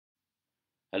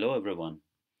Hello everyone.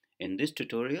 In this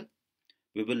tutorial,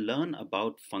 we will learn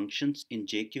about functions in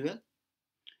JQL.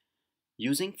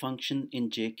 Using function in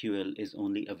JQL is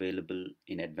only available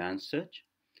in advanced search.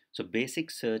 So basic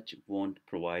search won't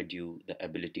provide you the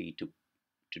ability to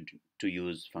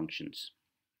use functions.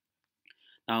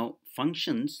 Now,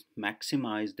 functions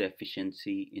maximize the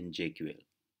efficiency in JQL.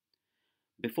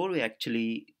 Before we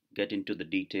actually get into the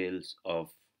details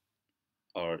of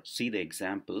or see the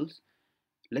examples,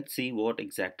 let's see what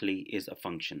exactly is a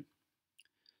function.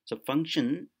 So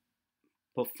function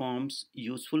performs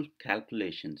useful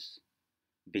calculations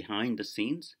behind the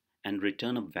scenes and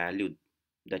return a value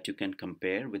that you can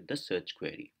compare with the search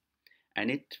query. And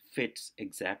it fits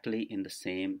exactly in the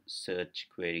same search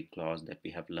query clause that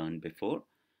we have learned before: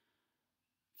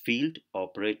 field,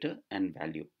 operator, and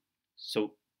value.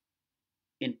 So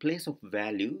in place of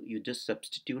value, you just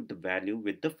substitute the value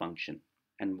with the function.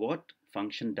 And what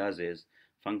function does is,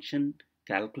 function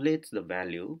calculates the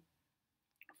value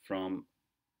from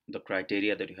the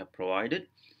criteria that you have provided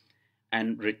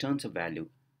and returns a value,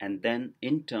 and then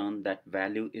in turn that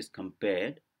value is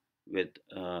compared with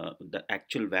the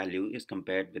actual value is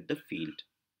compared with the field,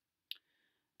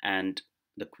 and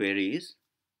the query is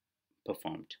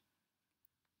performed.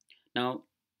 Now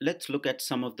let's look at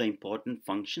some of the important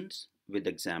functions with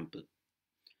example.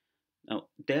 Now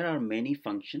there are many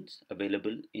functions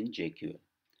available in JQL,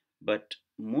 but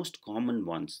most common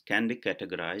ones can be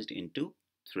categorized into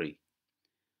three.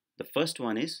 The first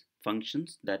one is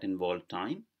functions that involve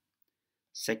time.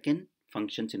 Second,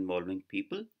 functions involving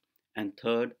people. And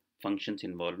third, functions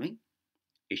involving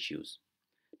issues.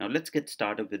 Now let's get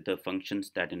started with the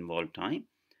functions that involve time.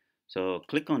 So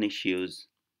click on issues,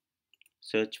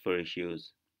 search for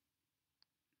issues,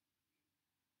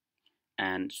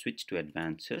 and switch to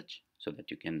advanced search so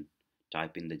that you can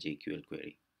type in the JQL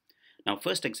query. Now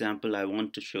first example I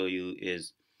want to show you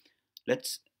is,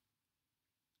 let's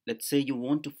say you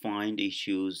want to find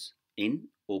issues in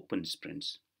open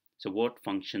sprints. So what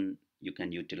function you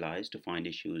can utilize to find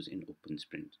issues in open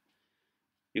sprints?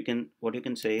 What you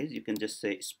can say is, you can just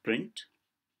say sprint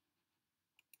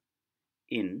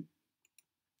in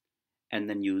and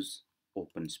then use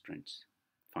open sprints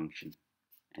function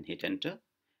and hit enter,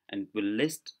 and will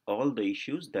list all the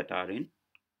issues that are in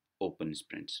open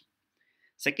sprints.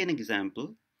 Second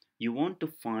example, you want to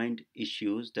find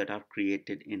issues that are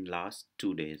created in last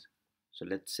 2 days. So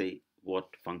let's say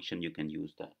what function you can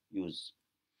use.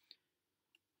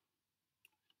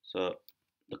 So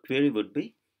the query would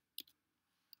be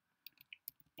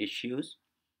issues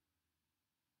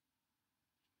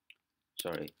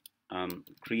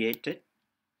created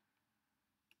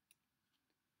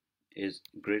is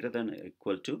greater than or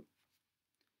equal to,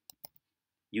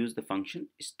 use the function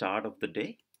start of the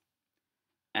day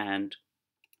and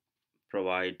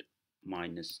provide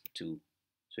 -2.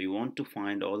 So you want to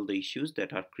find all the issues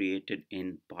that are created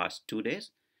in past 2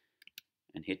 days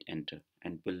and hit enter,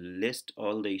 and will list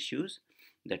all the issues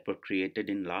that were created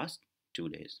in last 2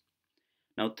 days.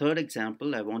 Now third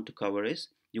example I want to cover is,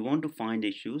 you want to find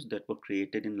issues that were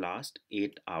created in last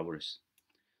 8 hours.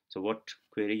 So what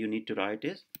query you need to write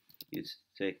is, you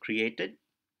say created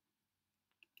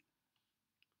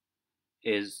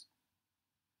is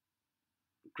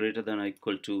greater than or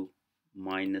equal to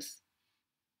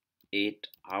 -8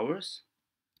 hours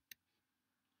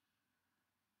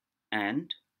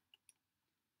and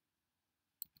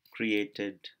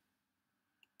created,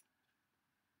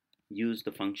 use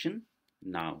the function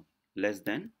now, less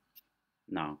than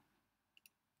now,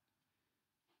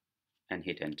 and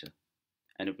hit enter,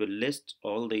 and it will list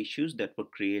all the issues that were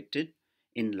created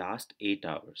in last 8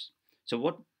 hours. So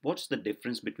what's the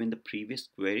difference between the previous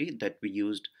query that we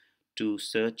used to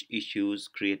search issues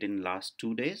created in last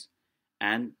 2 days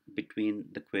and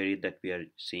between the query that we are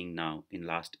seeing now in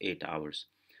last 8 hours?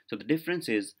 So the difference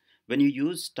is, when you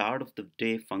use start of the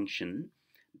day function,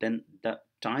 then the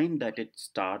time that it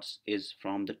starts is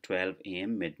from the 12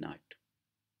 a.m. midnight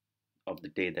of the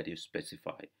day that you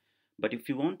specify. But if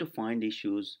you want to find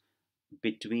issues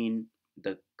between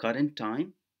the current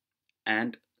time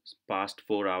and past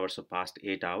 4 hours or past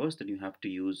 8 hours, then you have to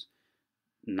use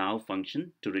now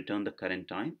function to return the current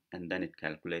time, and then it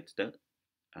calculates it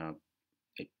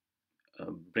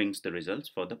brings the results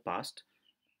for the past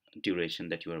duration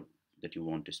that you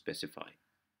want to specify.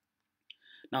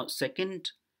 Now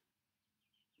second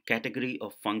category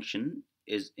of function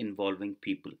is involving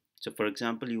people. So for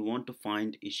example, you want to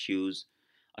find issues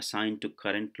assigned to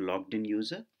current logged in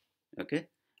user, okay,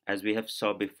 as we have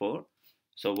saw before.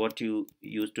 So what you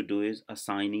used to do is,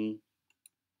 assignee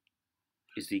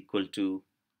is equal to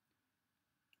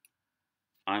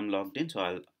I'm logged in, so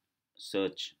I'll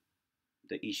search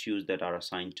the issues that are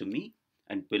assigned to me,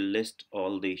 and will list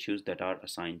all the issues that are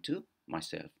assigned to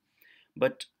myself.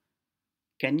 But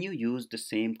can you use the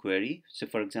same query? So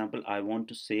for example, I want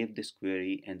to save this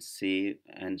query and save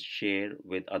and share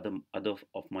with other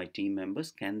of my team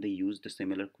members. Can they use the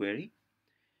similar query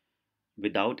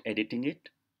without editing it?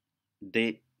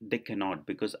 They cannot,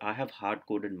 because I have hard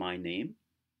coded my name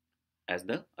as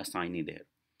the assignee there.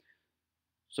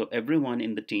 So everyone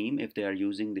in the team, if they are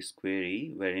using this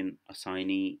query wherein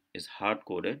assignee is hard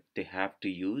coded, they have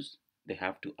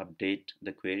to update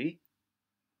the query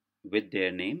with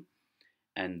their name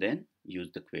and then use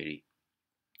the query.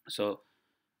 So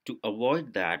to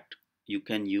avoid that, you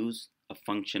can use a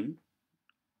function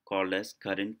called as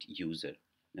current user.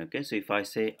 Okay, so if I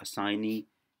say assignee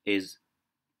is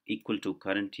equal to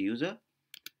current user,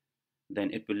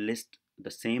 then it will list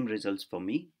the same results for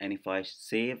me. And if I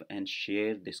save and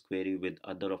share this query with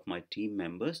other of my team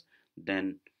members,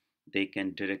 then they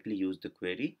can directly use the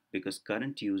query, because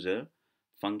current user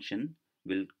function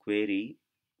will query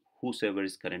whosoever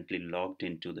is currently logged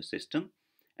into the system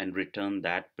and return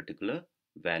that particular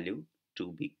value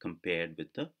to be compared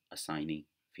with the assignee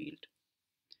field.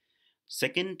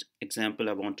 Second example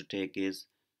I want to take is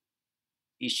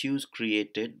issues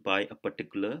created by a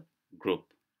particular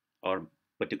group or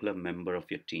particular member of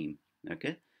your team.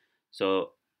 Okay,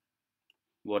 so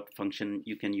what function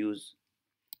you can use?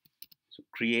 So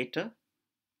creator,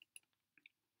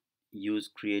 use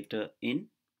creator in,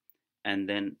 and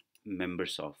then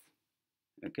members of.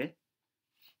 Okay,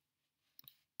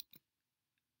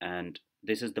 and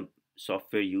this is the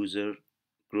software user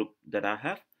group that I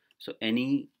have. So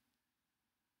any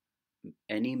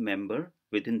member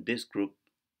within this group,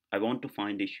 I want to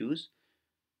find issues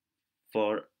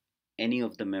for any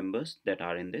of the members that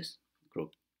are in this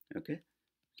group. Okay,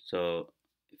 so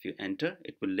if you enter,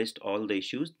 it will list all the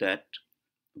issues that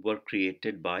were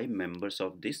created by members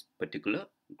of this particular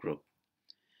group.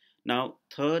 Now,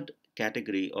 third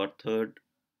category or third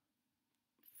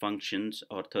functions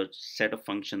or third set of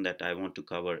function that I want to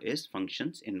cover is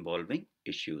functions involving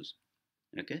issues.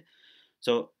 Okay,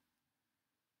 so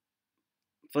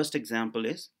first example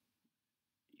is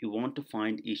you want to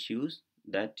find issues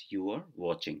that you are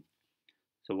watching.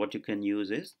 So what you can use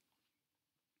is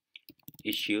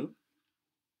issue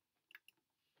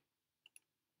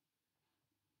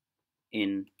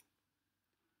in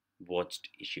watched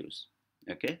issues.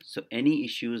 Okay, so any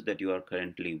issues that you are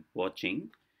currently watching,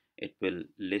 it will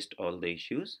list all the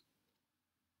issues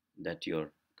that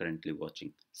you're currently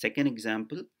watching. Second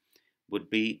example would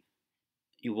be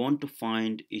you want to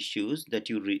find issues that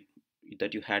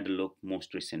you had a look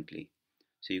most recently.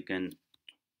 So you can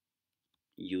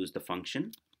use the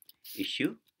function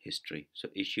issue history. So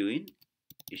issue in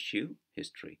issue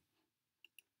history,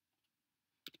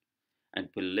 and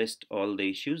will list all the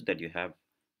issues that you have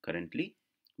currently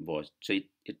watched. So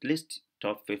it lists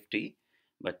top 50,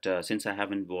 but since I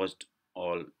haven't watched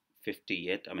all 50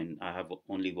 yet, I mean, I have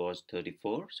only watched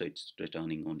 34, so it's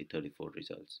returning only 34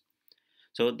 results.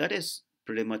 So that is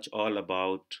pretty much all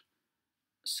about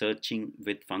searching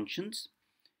with functions.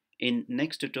 In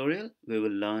next tutorial, we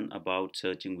will learn about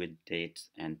searching with dates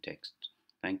and text.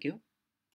 Thank you.